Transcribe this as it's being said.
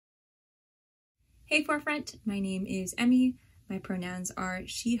Hey Forefront, my name is Emmy. My pronouns are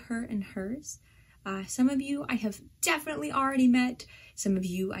she, her, and hers. Some of you I have definitely already met, some of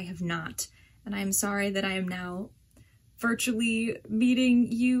you I have not. And I am sorry that I am now virtually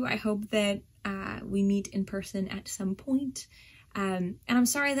meeting you. I hope that we meet in person at some point. And I'm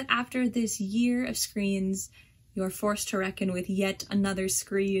sorry that after this year of screens, you're forced to reckon with yet another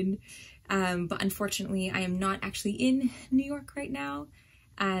screen. But unfortunately, I am not actually in New York right now.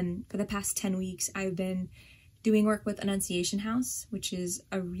 For the past 10 weeks, I've been doing work with Annunciation House, which is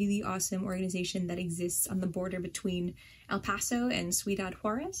a really awesome organization that exists on the border between El Paso and Ciudad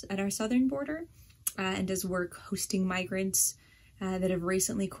Juarez at our southern border, and does work hosting migrants that have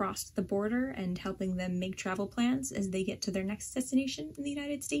recently crossed the border and helping them make travel plans as they get to their next destination in the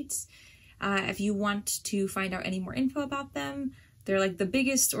United States. If you want to find out any more info about them, they're like the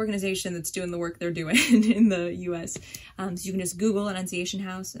biggest organization that's doing the work they're doing in the US. So you can just Google Annunciation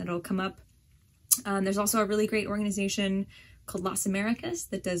House and it'll come up. There's also a really great organization called Las Americas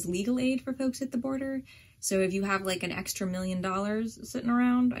that does legal aid for folks at the border. So if you have like an extra $1 million sitting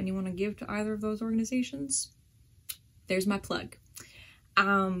around and you want to give to either of those organizations, there's my plug.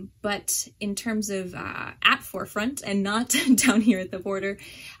 But in terms of at Forefront and not down here at the border,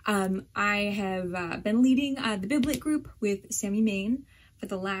 I have been leading the Biblit group with Sammy Main for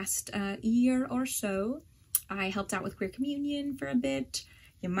the last year or so. I helped out with Queer Communion for a bit.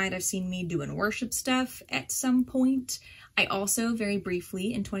 You might have seen me doing worship stuff at some point. I also, very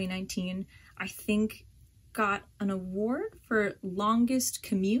briefly, in 2019, I think got an award for longest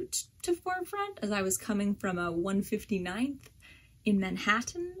commute to Forefront, as I was coming from a 159th in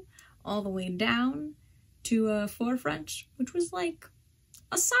Manhattan all the way down to a Forefront, which was like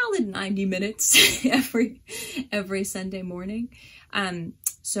a solid 90 minutes every Sunday morning.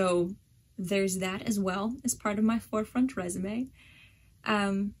 So there's that as well as part of my Forefront resume.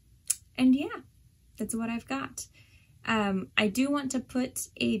 And yeah, that's what I've got. I do want to put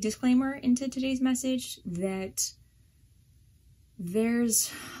a disclaimer into today's message that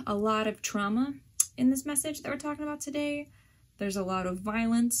there's a lot of trauma in this message that we're talking about today. There's a lot of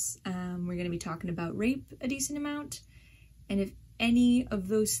violence. We're going to be talking about rape a decent amount. And if any of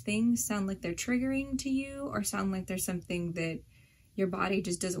those things sound like they're triggering to you or sound like there's something that your body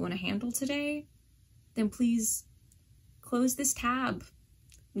just doesn't want to handle today, then please close this tab,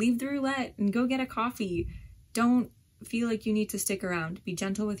 leave the roulette, and go get a coffee. Don't feel like you need to stick around. Be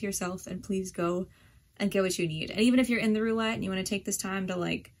gentle with yourself and please go and get what you need. And even if you're in the roulette and you want to take this time to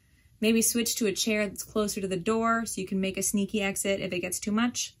like maybe switch to a chair that's closer to the door so you can make a sneaky exit if it gets too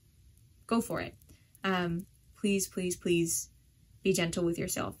much, go for it. Please, please, please be gentle with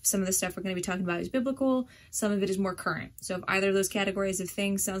yourself. Some of the stuff we're going to be talking about is biblical. Some of it is more current. So if either of those categories of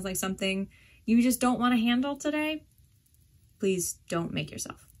things sounds like something you just don't want to handle today, please don't make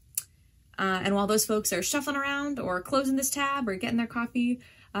yourself. And while those folks are shuffling around or closing this tab or getting their coffee,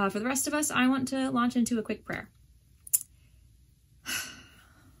 for the rest of us, I want to launch into a quick prayer.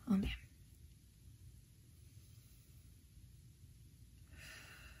 Oh man.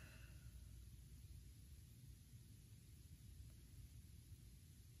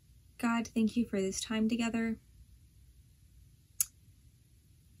 God, thank you for this time together.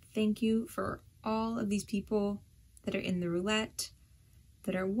 Thank you for all of these people that are in the roulette,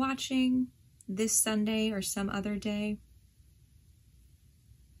 that are watching this Sunday or some other day.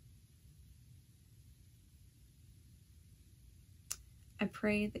 I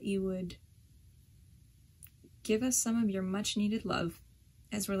pray that you would give us some of your much needed love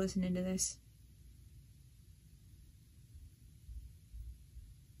as we're listening to this.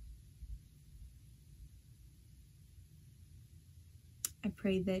 I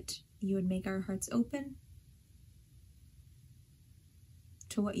pray that you would make our hearts open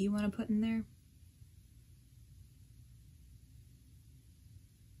to what you want to put in there.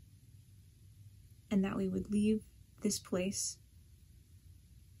 And that we would leave this place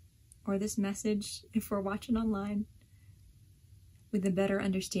or this message, if we're watching online, with a better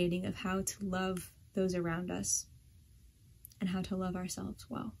understanding of how to love those around us and how to love ourselves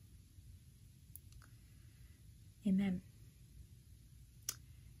well. Amen.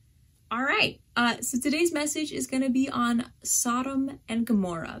 All right, so today's message is going to be on Sodom and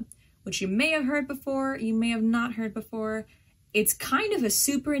Gomorrah, which you may have heard before, you may have not heard before. It's kind of a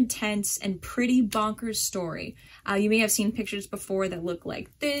super intense and pretty bonkers story. You may have seen pictures before that look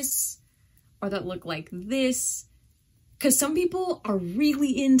like this, or that look like this, because some people are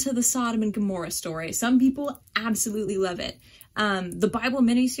really into the Sodom and Gomorrah story. Some people absolutely love it. The Bible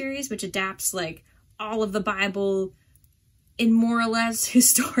miniseries, which adapts like all of the Bible in more or less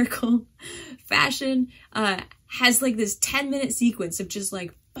historical fashion, has like this 10-minute sequence of just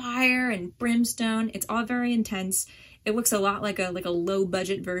like fire and brimstone. It's all very intense. It looks a lot like a low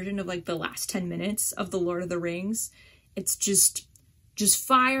budget version of like the last 10 minutes of The Lord of the Rings. It's just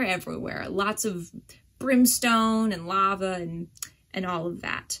fire everywhere. Lots of brimstone and lava and all of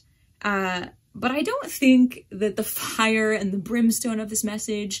that. But I don't think that the fire and the brimstone of this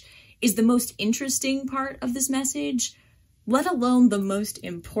message is the most interesting part of this message, let alone the most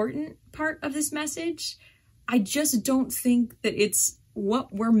important part of this message. I just don't think that it's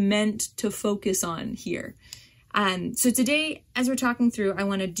what we're meant to focus on here. So today, as we're talking through, I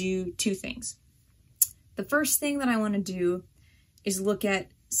want to do two things. The first thing that I want to do is look at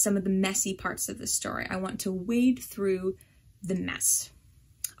some of the messy parts of this story. I want to wade through the mess.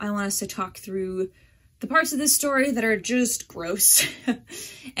 I want us to talk through the parts of this story that are just gross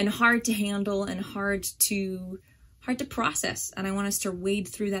and hard to handle and hard to process. And I want us to wade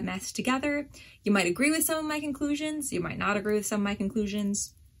through that mess together. You might agree with some of my conclusions. You might not agree with some of my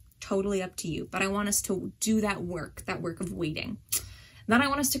conclusions. Totally up to you. But I want us to do that work of waiting. Then I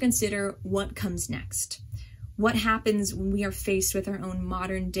want us to consider what comes next. What happens when we are faced with our own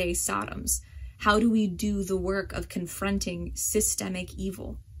modern day Sodoms? How do we do the work of confronting systemic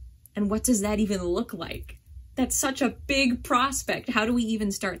evil? And what does that even look like? That's such a big prospect. How do we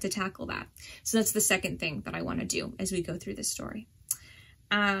even start to tackle that? So that's the second thing that I want to do as we go through this story.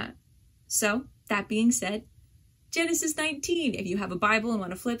 So that being said, Genesis 19. If you have a Bible and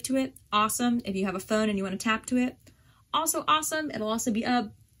want to flip to it, awesome. If you have a phone and you want to tap to it, also awesome. It'll also be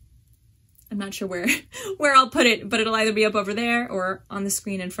up. I'm not sure where I'll put it, but it'll either be up over there or on the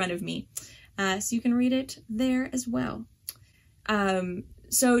screen in front of me. So you can read it there as well.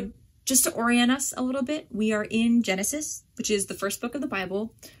 So just to orient us a little bit, we are in Genesis, which is the first book of the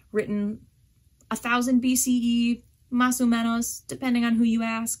Bible, written 1000 BCE, más o menos, depending on who you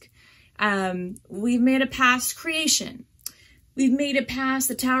ask. We've made it past creation. We've made it past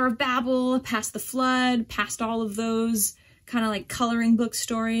the Tower of Babel, past the flood, past all of those kind of like coloring book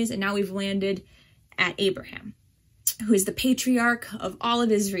stories, and now we've landed at Abraham, who is the patriarch of all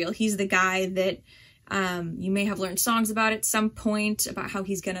of Israel. He's the guy that you may have learned songs about at some point, about how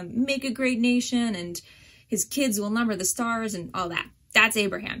he's going to make a great nation and his kids will number the stars and all that. That's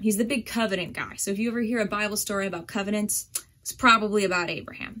Abraham. He's the big covenant guy. So if you ever hear a Bible story about covenants, it's probably about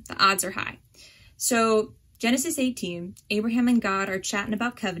Abraham. The odds are high. So Genesis 18, Abraham and God are chatting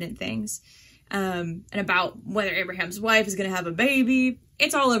about covenant things, and about whether Abraham's wife is going to have a baby.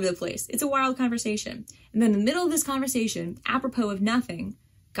 It's all over the place. It's a wild conversation. And then in the middle of this conversation, apropos of nothing,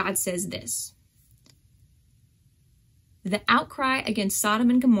 God says this: the outcry against Sodom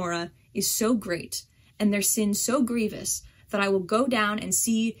and Gomorrah is so great, and their sin so grievous, that I will go down and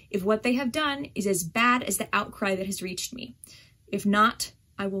see if what they have done is as bad as the outcry that has reached me. If not,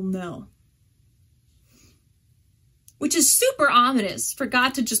 I will know. Which is super ominous for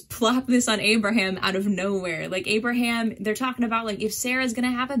God to just plop this on Abraham out of nowhere. Like Abraham, they're talking about like if Sarah's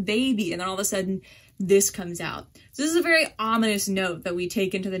gonna have a baby, and then all of a sudden this comes out. So this is a very ominous note that we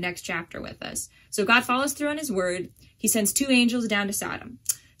take into the next chapter with us. So God follows through on his word. He sends 2 angels down to Sodom.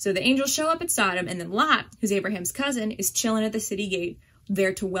 So the angels show up at Sodom, and then Lot, who's Abraham's cousin, is chilling at the city gate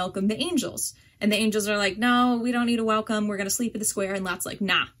there to welcome the angels. And the angels are like, no, we don't need a welcome. We're going to sleep at the square. And Lot's like,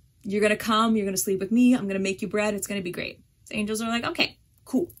 nah, you're going to come. You're going to sleep with me. I'm going to make you bread. It's going to be great. The angels are like, okay,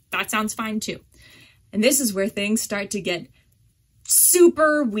 cool. That sounds fine too. And this is where things start to get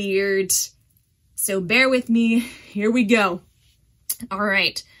super weird. So bear with me. Here we go. All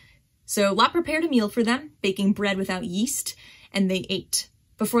right. So Lot prepared a meal for them, baking bread without yeast, and they ate.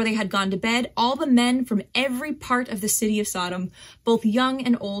 Before they had gone to bed, all the men from every part of the city of Sodom, both young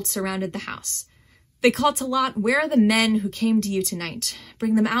and old, surrounded the house. They called to Lot, "Where are the men who came to you tonight?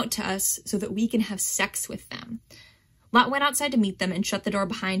 Bring them out to us so that we can have sex with them." Lot went outside to meet them and shut the door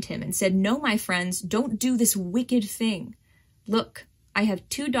behind him and said, "No, my friends, don't do this wicked thing. Look, I have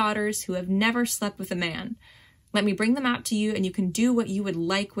 2 daughters who have never slept with a man. Let me bring them out to you, and you can do what you would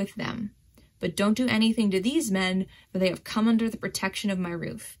like with them. But don't do anything to these men, for they have come under the protection of my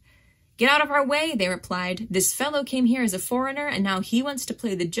roof." "Get out of our way," they replied. "This fellow came here as a foreigner, and now he wants to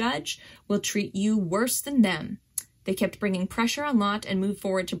play the judge. We'll treat you worse than them." They kept bringing pressure on Lot and moved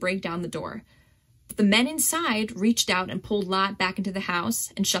forward to break down the door. But the men inside reached out and pulled Lot back into the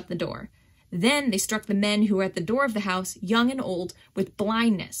house and shut the door. Then they struck the men who were at the door of the house, young and old, with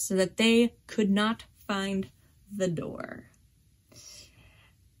blindness, so that they could not find the door.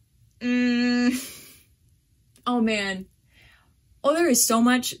 Oh man. Oh, there is so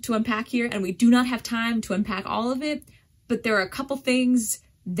much to unpack here, and we do not have time to unpack all of it, but there are a couple things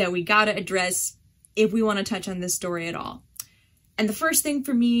that we gotta address if we want to touch on this story at all. And the first thing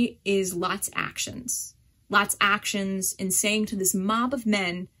for me is Lot's actions. Lot's actions in saying to this mob of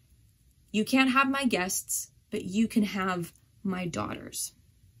men, you can't have my guests, but you can have my daughters.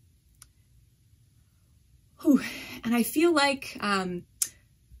 Whew. And I feel like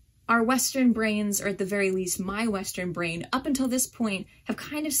our Western brains, or at the very least my Western brain, up until this point, have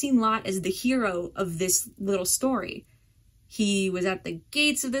kind of seen Lot as the hero of this little story. He was at the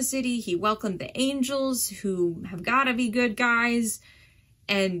gates of the city, he welcomed the angels, who have gotta be good guys,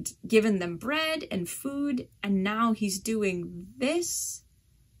 and given them bread and food, and now he's doing this?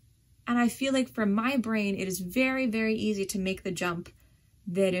 And I feel like for my brain, it is very, very easy to make the jump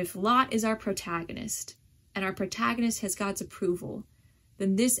that if Lot is our protagonist, and our protagonist has God's approval,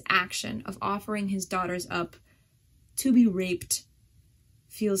 then this action of offering his daughters up to be raped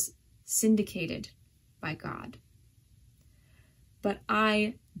feels syndicated by God. But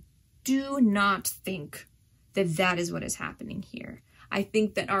I do not think that that is what is happening here. I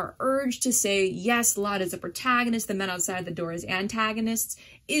think that our urge to say, yes, Lot is a protagonist, the men outside the door as antagonists,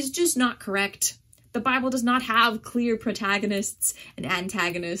 is just not correct. The Bible does not have clear protagonists and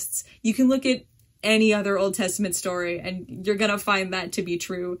antagonists. You can look at any other Old Testament story and you're gonna find that to be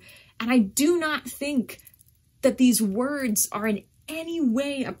true. And I do not think that these words are in any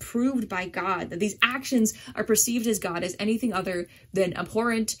way approved by God, that these actions are perceived as God as anything other than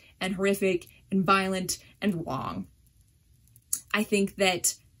abhorrent and horrific and violent and wrong. I think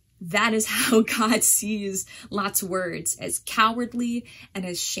that that is how God sees Lot's words, as cowardly and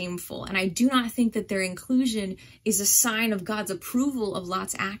as shameful. And I do not think that their inclusion is a sign of God's approval of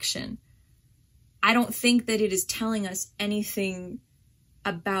Lot's action. I don't think that it is telling us anything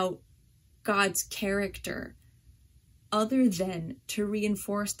about God's character other than to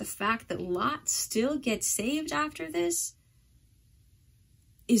reinforce the fact that Lot still gets saved after this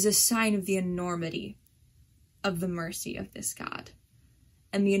is a sign of the enormity of the mercy of this God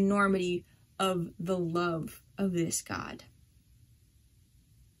and the enormity of the love of this God.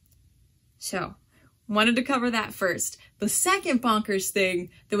 So, wanted to cover that first. The second bonkers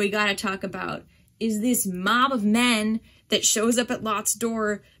thing that we gotta talk about is this mob of men that shows up at Lot's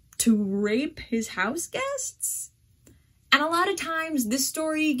door to rape his house guests. And a lot of times this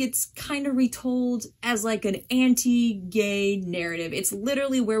story gets kind of retold as like an anti-gay narrative. It's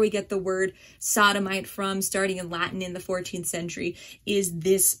literally where we get the word sodomite from, starting in Latin in the 14th century, is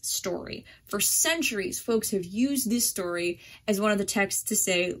this story. For centuries, folks have used this story as one of the texts to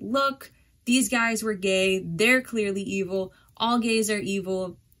say, look, these guys were gay, they're clearly evil, all gays are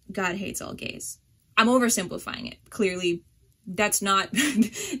evil, God hates all gays. I'm oversimplifying it. Clearly, that's not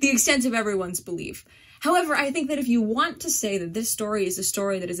the extent of everyone's belief. However, I think that if you want to say that this story is a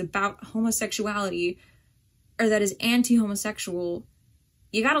story that is about homosexuality, or that is anti-homosexual,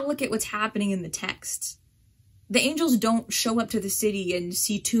 you gotta look at what's happening in the text. The angels don't show up to the city and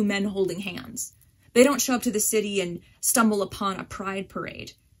see two men holding hands. They don't show up to the city and stumble upon a pride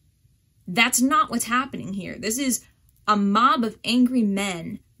parade. That's not what's happening here. This is a mob of angry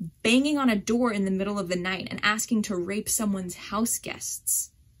men banging on a door in the middle of the night and asking to rape someone's house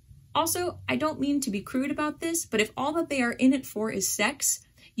guests. Also, I don't mean to be crude about this, but if all that they are in it for is sex,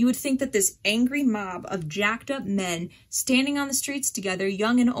 you would think that this angry mob of jacked up men standing on the streets together,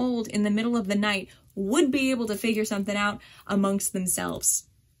 young and old, in the middle of the night, would be able to figure something out amongst themselves.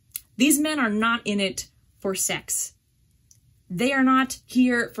 These men are not in it for sex. They are not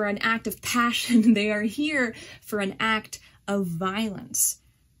here for an act of passion. They are here for an act of violence.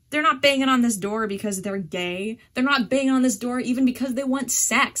 They're not banging on this door because they're gay. They're not banging on this door even because they want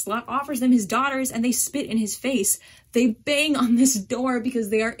sex. Lot offers them his daughters and they spit in his face. They bang on this door because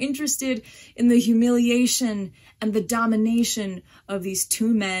they are interested in the humiliation and the domination of these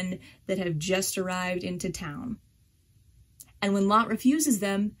two men that have just arrived into town. And when Lot refuses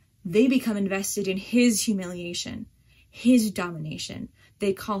them, they become invested in his humiliation, his domination.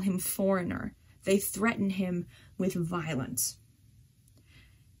 They call him foreigner. They threaten him with violence.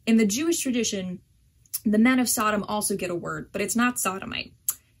 In the Jewish tradition, the men of Sodom also get a word, but it's not sodomite.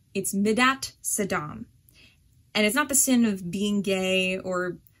 It's midat Sodom. And it's not the sin of being gay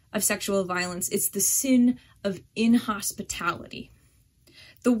or of sexual violence. It's the sin of inhospitality.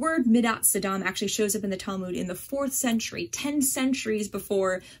 The word midat Sodom actually shows up in the Talmud in the 4th century, 10 centuries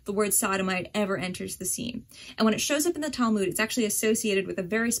before the word sodomite ever enters the scene. And when it shows up in the Talmud, it's actually associated with a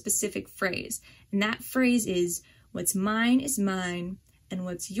very specific phrase. And that phrase is, what's mine is mine, and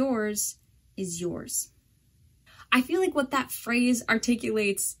what's yours is yours. I feel like what that phrase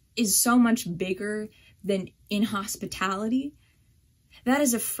articulates is so much bigger than inhospitality. That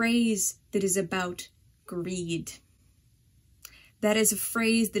is a phrase that is about greed. That is a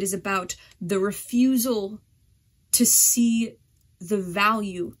phrase that is about the refusal to see the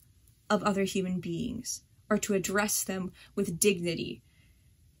value of other human beings, or to address them with dignity.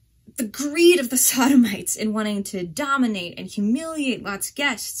 The greed of the Sodomites in wanting to dominate and humiliate Lot's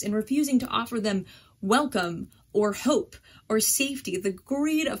guests and refusing to offer them welcome or hope or safety. The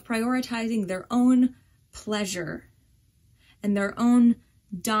greed of prioritizing their own pleasure and their own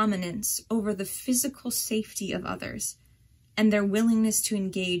dominance over the physical safety of others, and their willingness to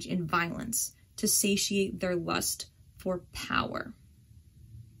engage in violence to satiate their lust for power.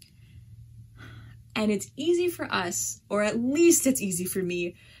 And it's easy for us, or at least it's easy for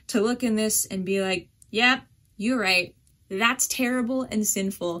me, to look in this and be like, yep, you're right. That's terrible and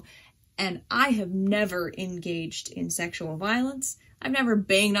sinful. And I have never engaged in sexual violence. I've never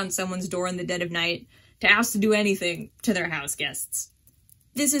banged on someone's door in the dead of night to ask to do anything to their house guests.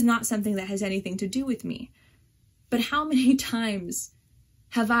 This is not something that has anything to do with me. But how many times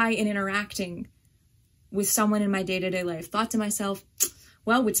have I, in interacting with someone in my day-to-day life, thought to myself,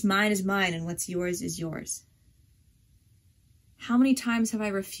 well, what's mine is mine and what's yours is yours? How many times have I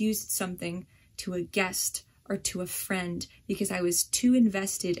refused something to a guest or to a friend because I was too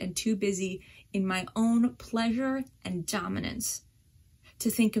invested and too busy in my own pleasure and dominance to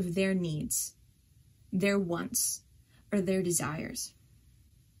think of their needs, their wants, or their desires?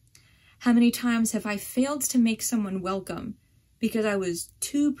 How many times have I failed to make someone welcome because I was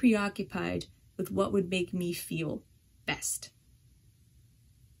too preoccupied with what would make me feel best?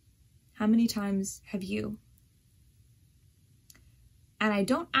 How many times have you? And I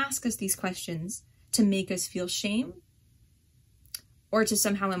don't ask us these questions to make us feel shame or to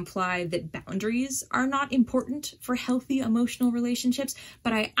somehow imply that boundaries are not important for healthy emotional relationships,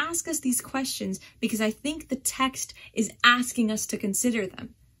 but I ask us these questions because I think the text is asking us to consider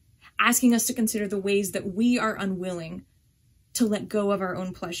them, asking us to consider the ways that we are unwilling to let go of our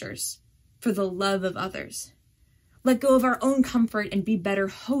own pleasures for the love of others. Let go of our own comfort and be better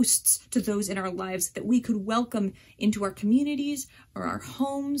hosts to those in our lives that we could welcome into our communities or our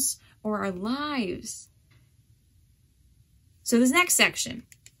homes or our lives. So this next section,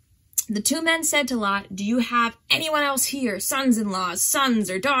 the two men said to Lot, do you have anyone else here, sons-in-laws, sons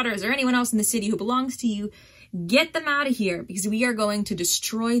or daughters, or anyone else in the city who belongs to you? Get them out of here, because we are going to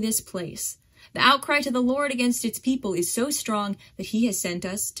destroy this place. The outcry to the Lord against its people is so strong that he has sent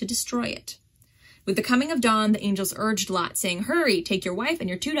us to destroy it. With the coming of dawn, the angels urged Lot, saying, hurry, take your wife and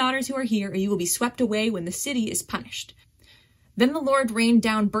your 2 daughters who are here, or you will be swept away when the city is punished. Then the Lord rained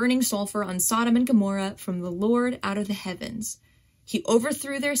down burning sulfur on Sodom and Gomorrah from the Lord out of the heavens. He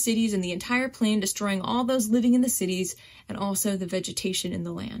overthrew their cities and the entire plain, destroying all those living in the cities and also the vegetation in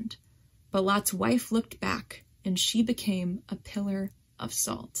the land. But Lot's wife looked back, and she became a pillar of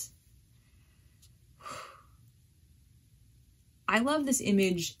salt. I love this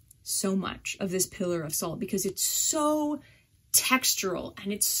image so much of this pillar of salt because it's so textural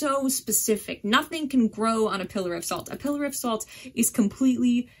and it's so specific. Nothing can grow on a pillar of salt. A pillar of salt is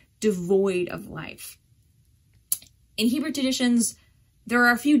completely devoid of life. In Hebrew traditions, there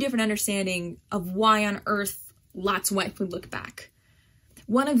are a few different understandings of why on earth Lot's wife would look back.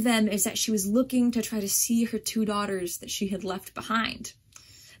 One of them is that she was looking to try to see her 2 daughters that she had left behind.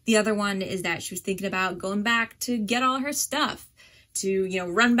 The other one is that she was thinking about going back to get all her stuff, to,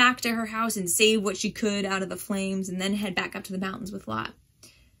 run back to her house and save what she could out of the flames and then head back up to the mountains with Lot.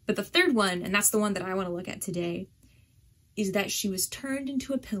 But the third one, and that's the one that I want to look at today, is that she was turned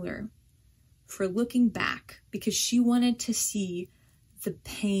into a pillar for looking back because she wanted to see the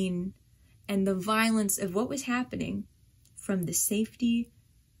pain and the violence of what was happening from the safety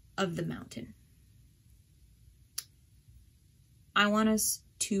of the mountain. I want us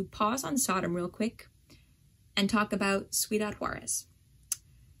to pause on Sodom real quick and talk about Ciudad Juarez.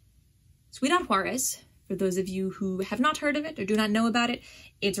 Ciudad Juarez, for those of you who have not heard of it or do not know about it,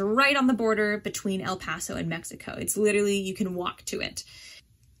 it's right on the border between El Paso and Mexico. It's literally, you can walk to it.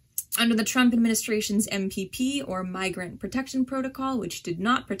 Under the Trump administration's MPP, or Migrant Protection Protocol, which did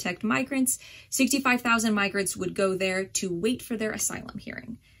not protect migrants, 65,000 migrants would go there to wait for their asylum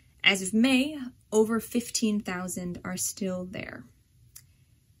hearing. As of May, over 15,000 are still there.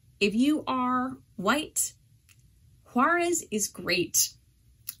 If you are white, Juarez is great.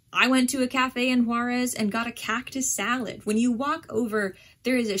 I went to a cafe in Juarez and got a cactus salad. When you walk over,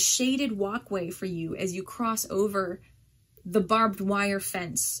 there is a shaded walkway for you as you cross over the barbed wire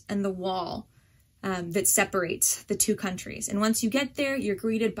fence and the wall that separates the 2 countries. And once you get there, you're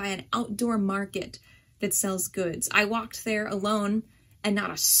greeted by an outdoor market that sells goods. I walked there alone and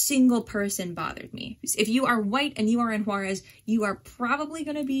not a single person bothered me. If you are white and you are in Juarez, you are probably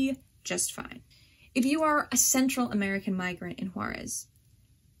going to be just fine. If you are a Central American migrant in Juarez,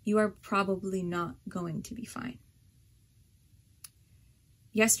 you are probably not going to be fine.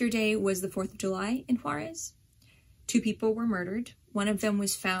 Yesterday was the 4th of July in Juarez. 2 people were murdered. One of them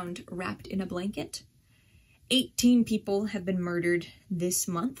was found wrapped in a blanket. 18 people have been murdered this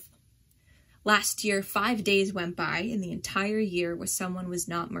month. Last year, 5 days went by in the entire year where someone was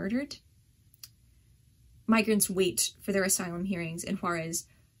not murdered. Migrants wait for their asylum hearings in Juarez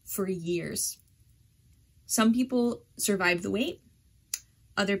for years. Some people survive the wait.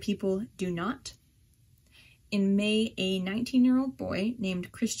 Other people do not. In May, a 19-year-old boy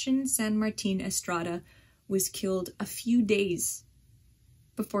named Christian San Martin Estrada was killed a few days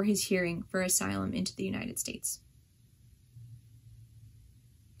before his hearing for asylum into the United States.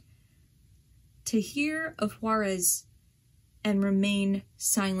 To hear of Juarez and remain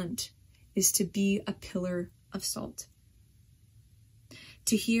silent is to be a pillar of salt.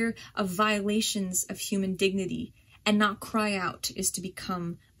 To hear of violations of human dignity and not cry out is to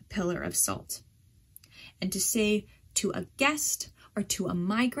become a pillar of salt. And to say to a guest or to a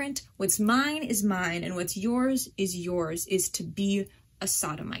migrant, what's mine is mine and what's yours is to be a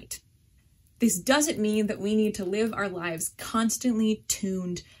sodomite. This doesn't mean that we need to live our lives constantly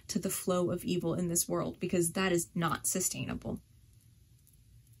tuned to the flow of evil in this world, because that is not sustainable.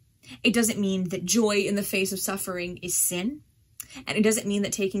 It doesn't mean that joy in the face of suffering is sin. And it doesn't mean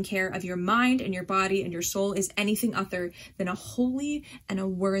that taking care of your mind and your body and your soul is anything other than a holy and a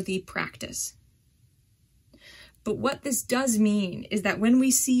worthy practice. But what this does mean is that when we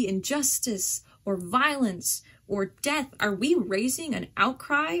see injustice or violence or death, are we raising an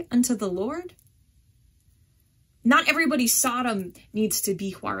outcry unto the Lord? Not everybody's Sodom needs to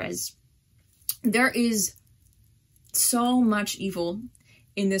be Juarez. There is so much evil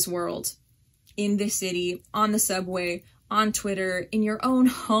in this world, in this city, on the subway, on Twitter, in your own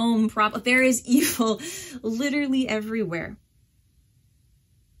home. There is evil literally everywhere.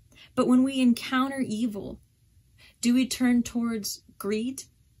 But when we encounter evil, do we turn towards greed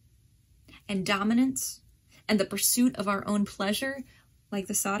and dominance and the pursuit of our own pleasure like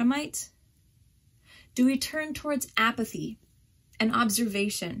the Sodomites? Do we turn towards apathy and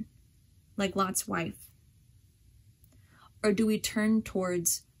observation like Lot's wife? Or do we turn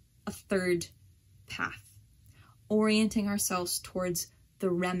towards a third path, orienting ourselves towards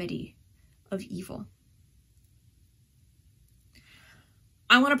the remedy of evil?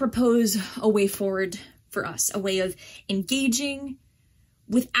 I want to propose a way forward for us, a way of engaging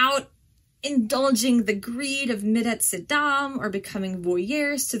without indulging the greed of Midat Saddam or becoming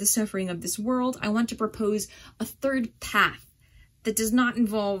voyeurs to the suffering of this world. I want to propose a third path that does not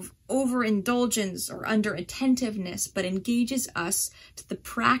involve overindulgence or under-attentiveness, but engages us to the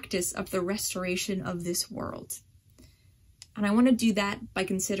practice of the restoration of this world. And I want to do that by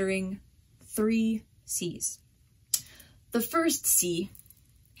considering 3 C's. The first C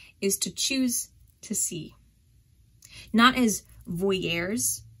is to choose to see. Not as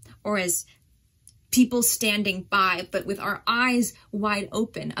voyeurs or as people standing by, but with our eyes wide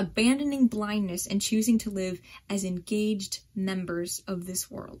open, abandoning blindness and choosing to live as engaged members of this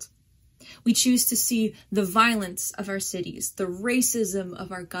world. We choose to see the violence of our cities, the racism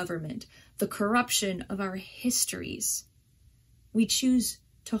of our government, the corruption of our histories. We choose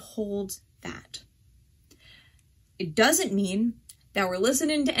to hold that. It doesn't mean that we're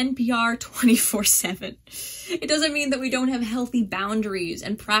listening to NPR 24/7. It doesn't mean that we don't have healthy boundaries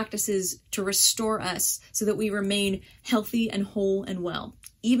and practices to restore us so that we remain healthy and whole and well.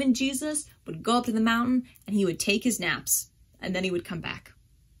 Even Jesus would go up to the mountain and he would take his naps and then he would come back.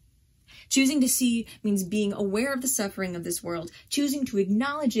 Choosing to see means being aware of the suffering of this world, choosing to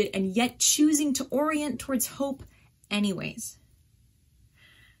acknowledge it, and yet choosing to orient towards hope anyways.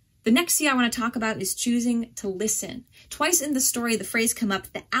 The next C I want to talk about is choosing to listen. Twice in the story, the phrase come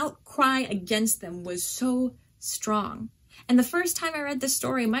up, the outcry against them was so strong. And the first time I read this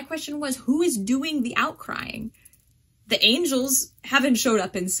story, my question was, who is doing the outcrying? The angels haven't showed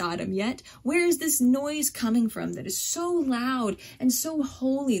up in Sodom yet. Where is this noise coming from that is so loud and so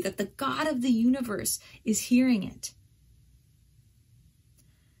holy that the God of the universe is hearing it?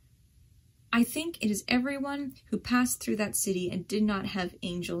 I think it is everyone who passed through that city and did not have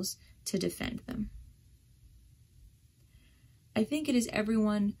angels to defend them. I think it is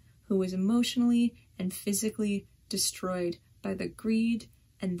everyone who was emotionally and physically destroyed by the greed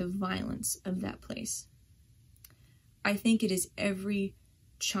and the violence of that place. I think it is every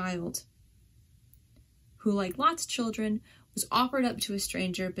child who, like Lot's children, was offered up to a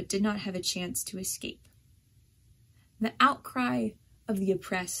stranger but did not have a chance to escape. The outcry of the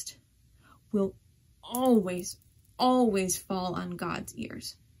oppressed will always, always fall on God's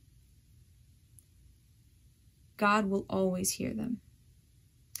ears. God will always hear them.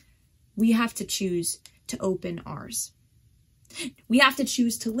 We have to choose to open ours. We have to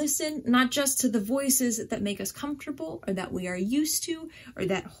choose to listen, not just to the voices that make us comfortable or that we are used to or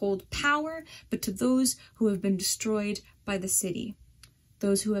that hold power, but to those who have been destroyed by the city,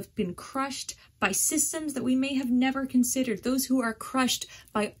 those who have been crushed by systems that we may have never considered, those who are crushed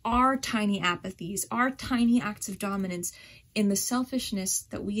by our tiny apathies, our tiny acts of dominance in the selfishness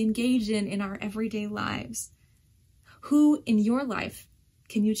that we engage in our everyday lives. Who in your life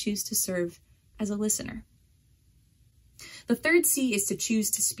can you choose to serve as a listener? The third C is to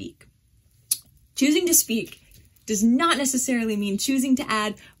choose to speak. Choosing to speak does not necessarily mean choosing to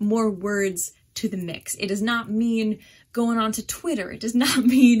add more words to the mix. It does not mean going onto Twitter. It does not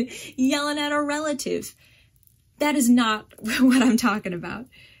mean yelling at a relative. That is not what I'm talking about.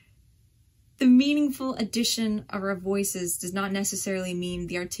 The meaningful addition of our voices does not necessarily mean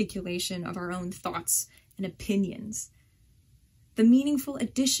the articulation of our own thoughts and opinions. The meaningful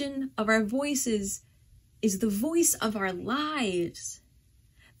addition of our voices is the voice of our lives,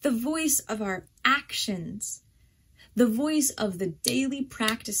 the voice of our actions, the voice of the daily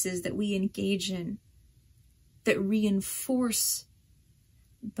practices that we engage in that reinforce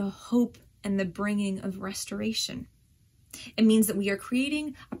the hope and the bringing of restoration. It means that we are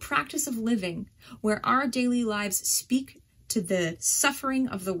creating a practice of living where our daily lives speak to the suffering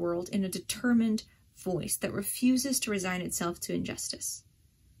of the world in a determined voice that refuses to resign itself to injustice.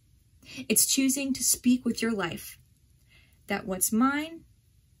 It's choosing to speak with your life that what's mine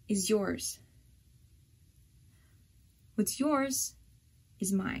is yours. What's yours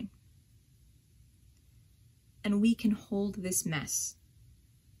is mine. And we can hold this mess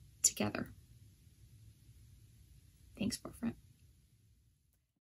together. Thanks, boyfriend.